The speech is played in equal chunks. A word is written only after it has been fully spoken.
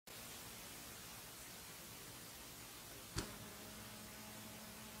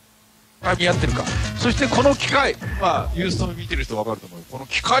噛み合ってるか。そしてこの機械、ユースト見てる人分かると思う。この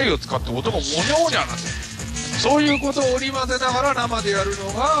機械を使って音がもにょもにょなってる。そういうことを織り交ぜながら生でやる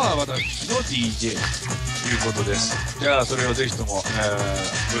のが私の DJ ということです。じゃあそれをぜひとも、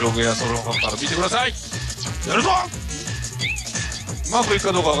ブログやソロファンから見てください。やるぞ。うまくいく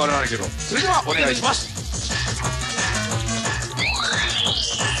かどうかわからないけど、それではお願いします。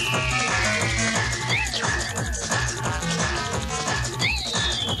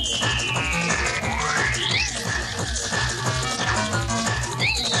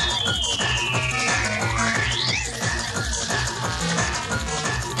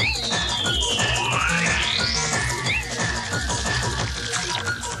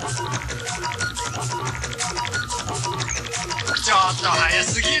ちょっと早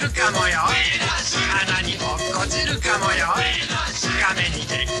すぎるかもよ。鼻に落っこちるかもよ。亀に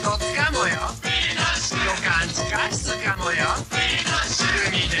激突かもよ。旅館地下室かもよ。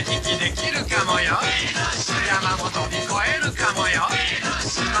海で息できるかもよ。山も飛び越えるかもよ。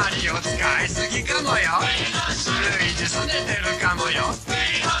マリオ使いすぎかもよ。ルイージすねてるかもよ。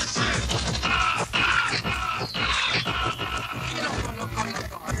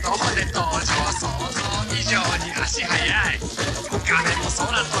どこで登場、想像以上に足速い。金も空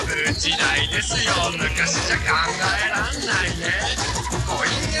飛ぶ時代ですよ。昔じゃ考えらんないね。コイ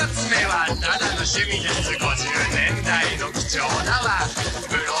ン集めはただの趣味です。50年代の貴重だわ。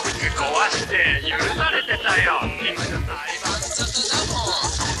ブロック壊して許されてたよ。今じゃ裁判沙汰だも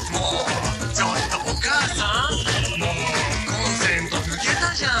ん。もうちょっとお母さん、もうコンセント抜け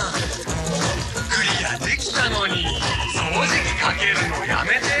たじゃん。クリアできたのに掃除機かけるのや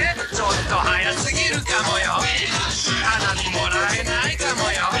めて。ちょっと早すぎるかもよ。花火もらえないか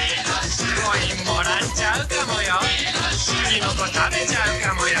もよ。コインもらっちゃうかもよ。キノコ食べちゃう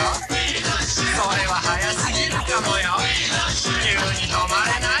かもよ。それは早すぎるかもよ。急に止ま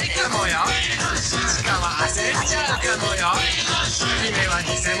れないかもよ。しかも焦っちゃうかもよ。姫は偽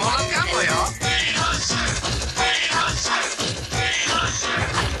物かもよ。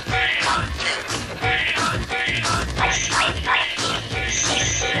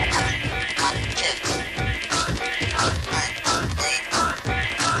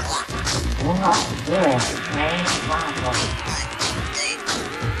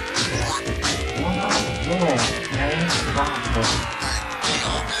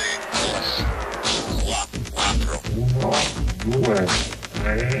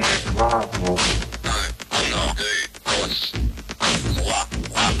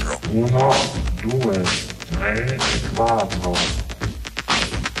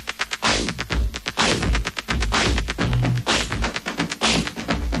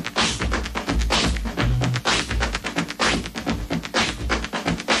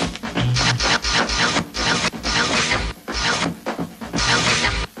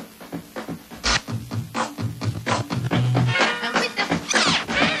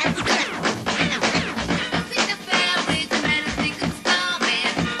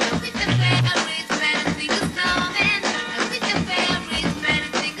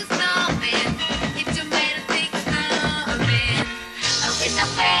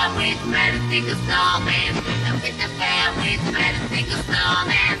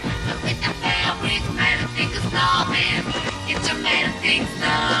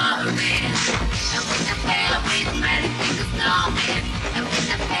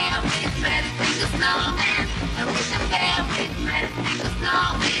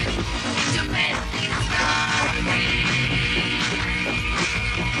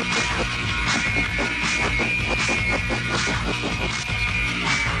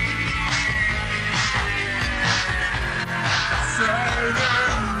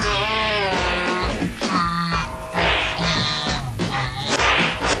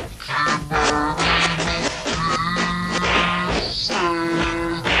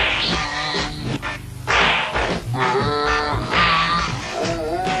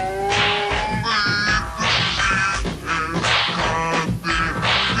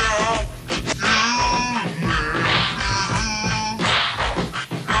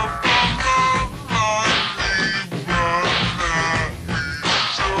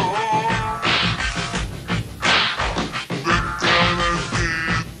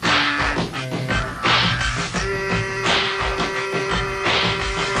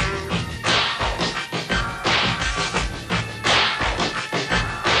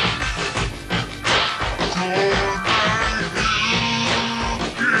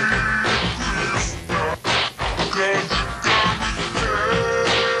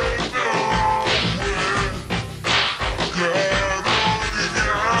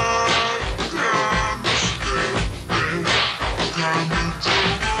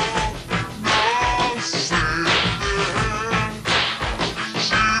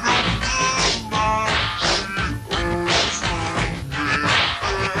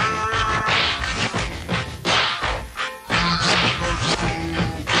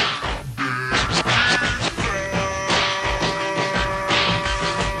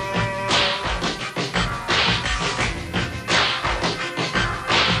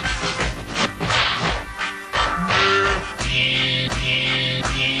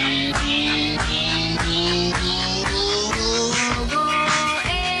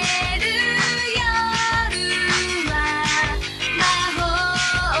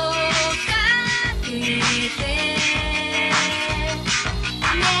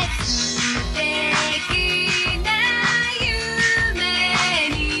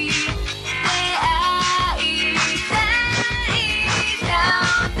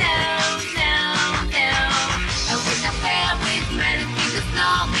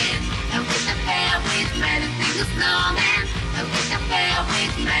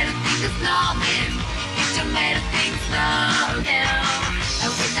melting snow down. I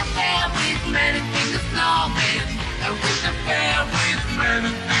wish I fell with melting the snowman. I wish I fell with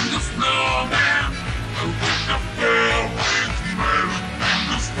melting the snowman. I wish I fell with melting the snowman. To melting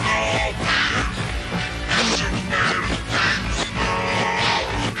the snow down. I wish I fell with melting the snowman. I wish I fell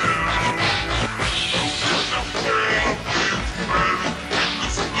with melting the snowman. I wish I fell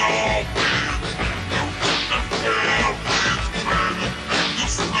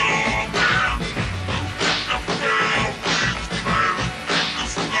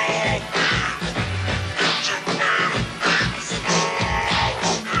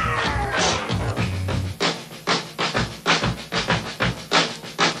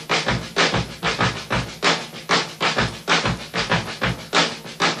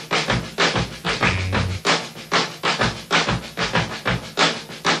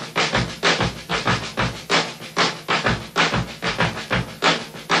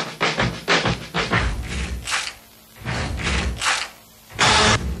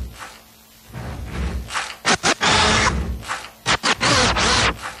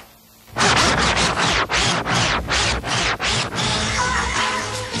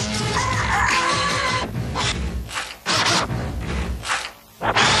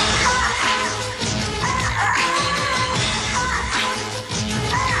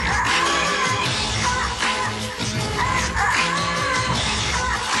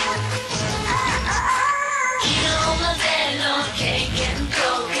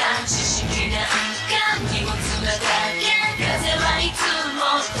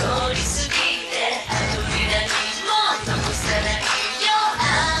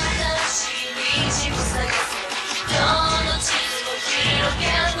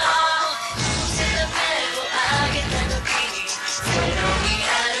melting the snowman.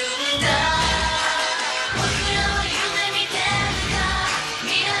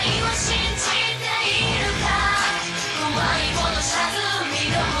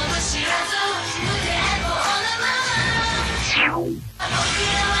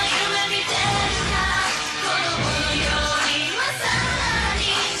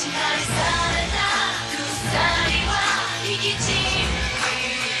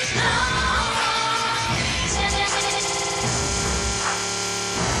 melting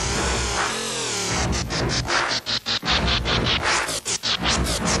the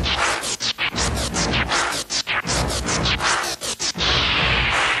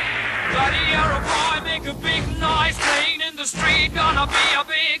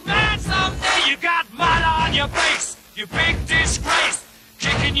you big disgrace,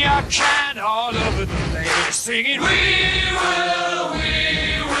 kicking your can all over the place, singing, we will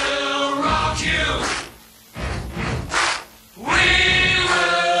rock you. We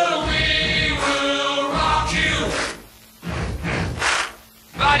will rock you.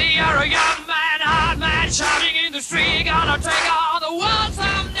 Buddy, you're a young man, hard man, shouting in the street, gonna take on the world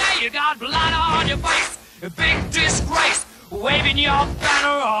someday. You got blood on your face, a big disgrace, waving your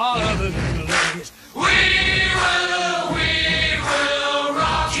banner all over the place. We will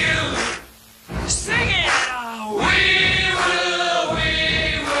rock you. Sing it. We will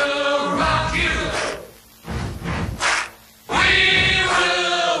rock you. We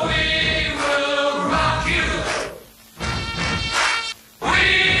will rock you. We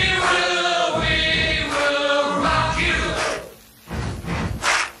will rock you.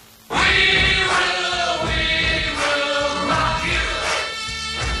 We will rock you.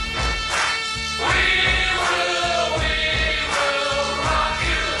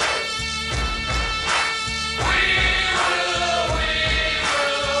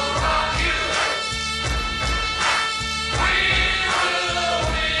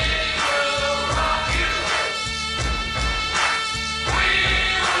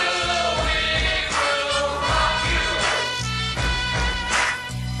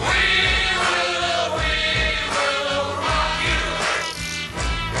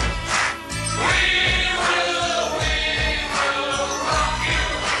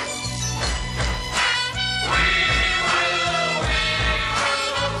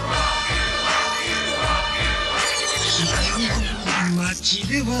街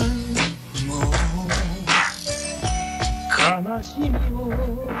ではもう悲しみを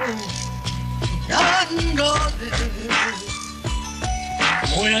暖炉で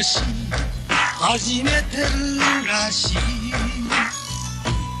燃やし始めてるらしい。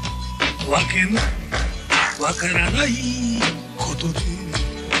わけのわからないことで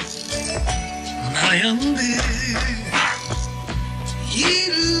悩んでい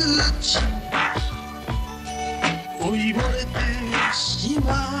るうち老いぼれてし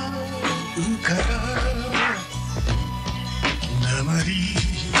まうから鉛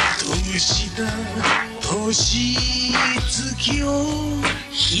とした問い星月を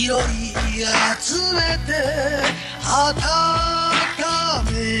拾い集めて温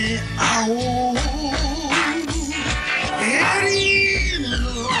め合おう。エリーの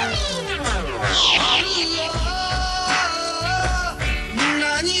春は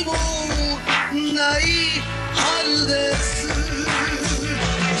何もない春です。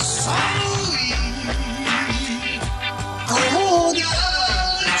寒い友達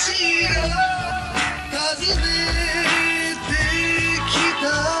が訪ねてきたよ。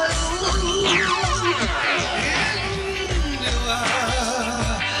遠慮は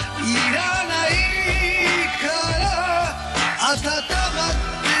いらない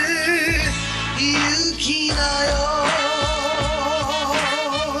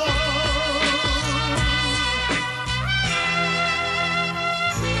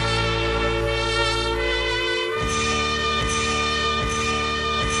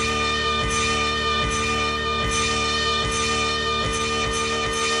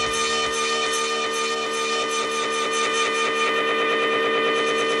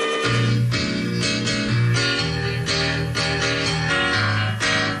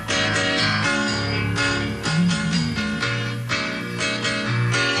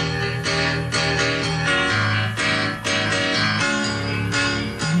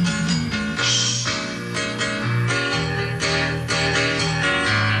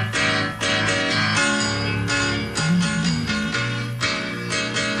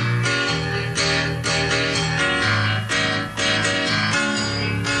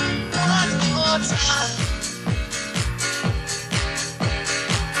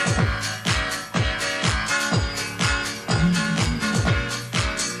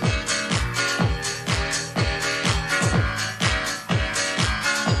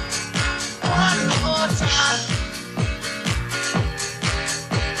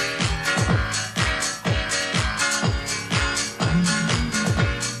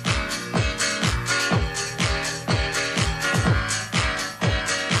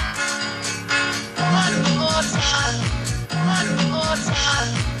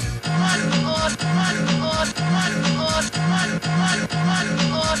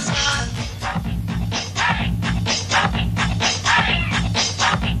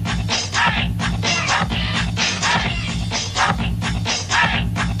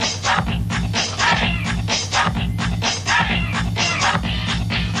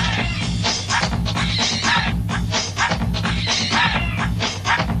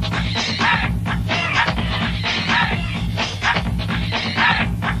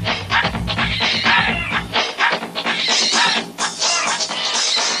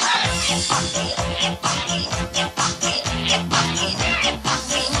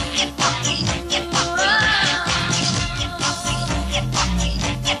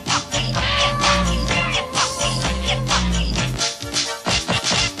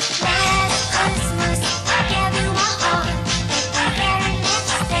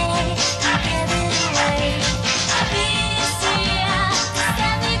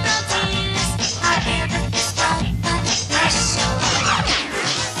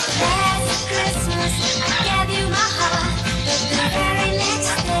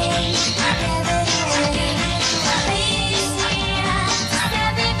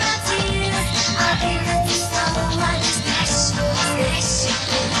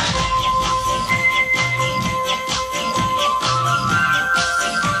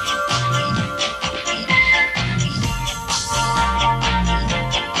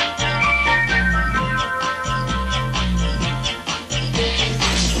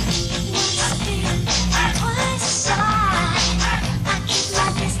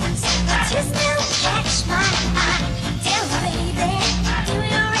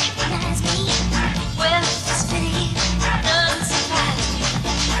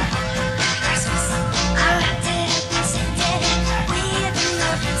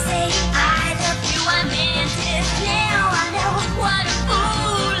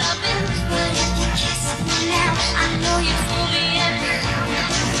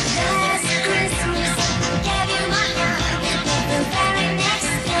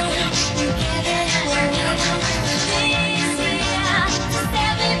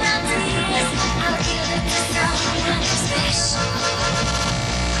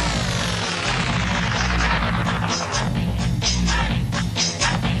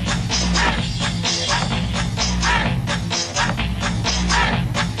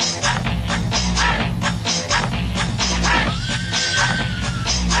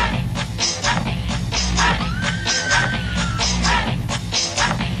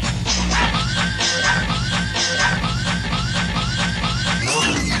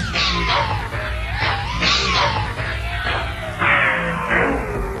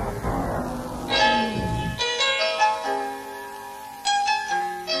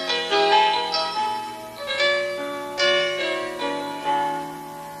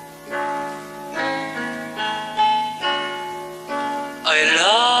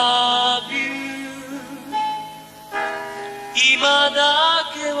love you 今だ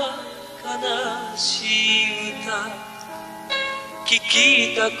けは悲しい歌聞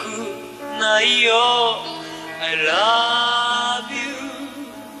きたくないよ I love you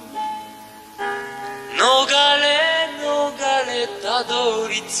逃れたど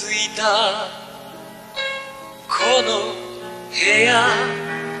り着いたこの部屋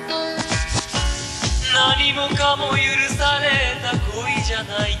何もかも許された恋じゃ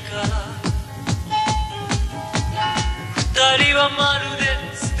ないか二人はまるで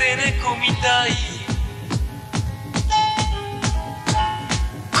捨て猫みたい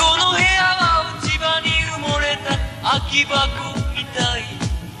この部屋は落ち葉に埋もれた空き箱みたい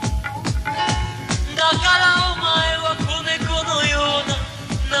だからお前は子猫のよ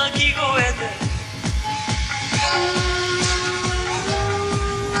うな鳴き声で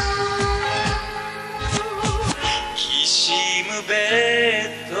きしむベ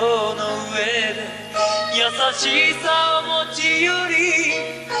ッドの上で優しさを持ち寄り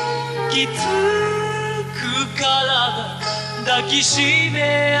きつく体抱きし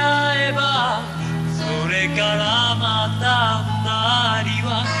め合えばそれからまた二人は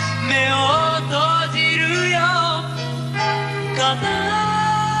目を閉じるよ悲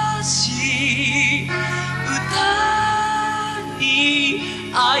しい歌に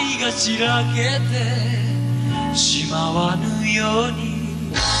愛がしらけてしまわぬように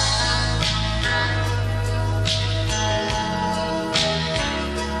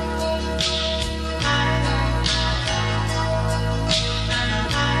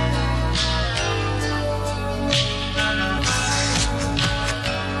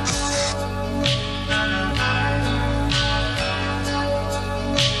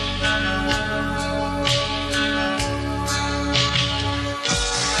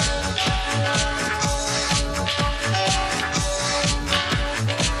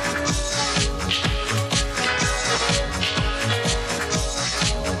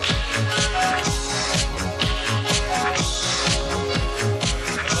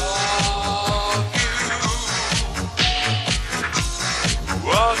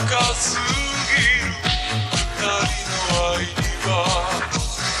若すぎる二人の愛には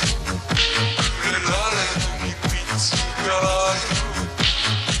触れられぬ秘密がある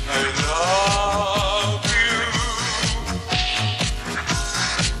I love you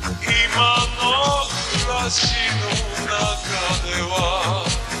今の暮らしの中では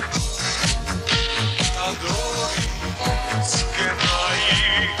たどり着けない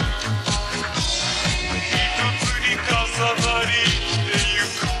一つに重なり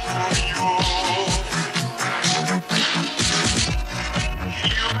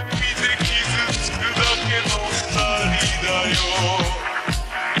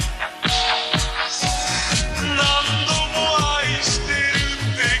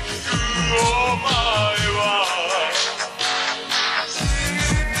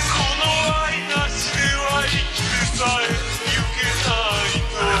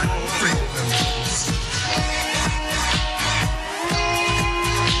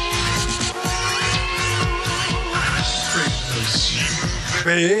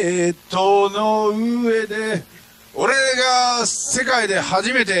ベッドの上で俺が世界で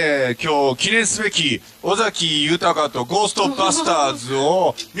初めて今日記念すべき尾崎豊とゴーストバスターズ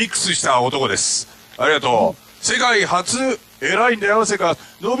をミックスした男です。ありがとう。世界初偉いんだよ世界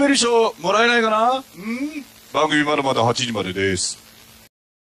ノーベル賞もらえないかな。番組まだまだ8時までです。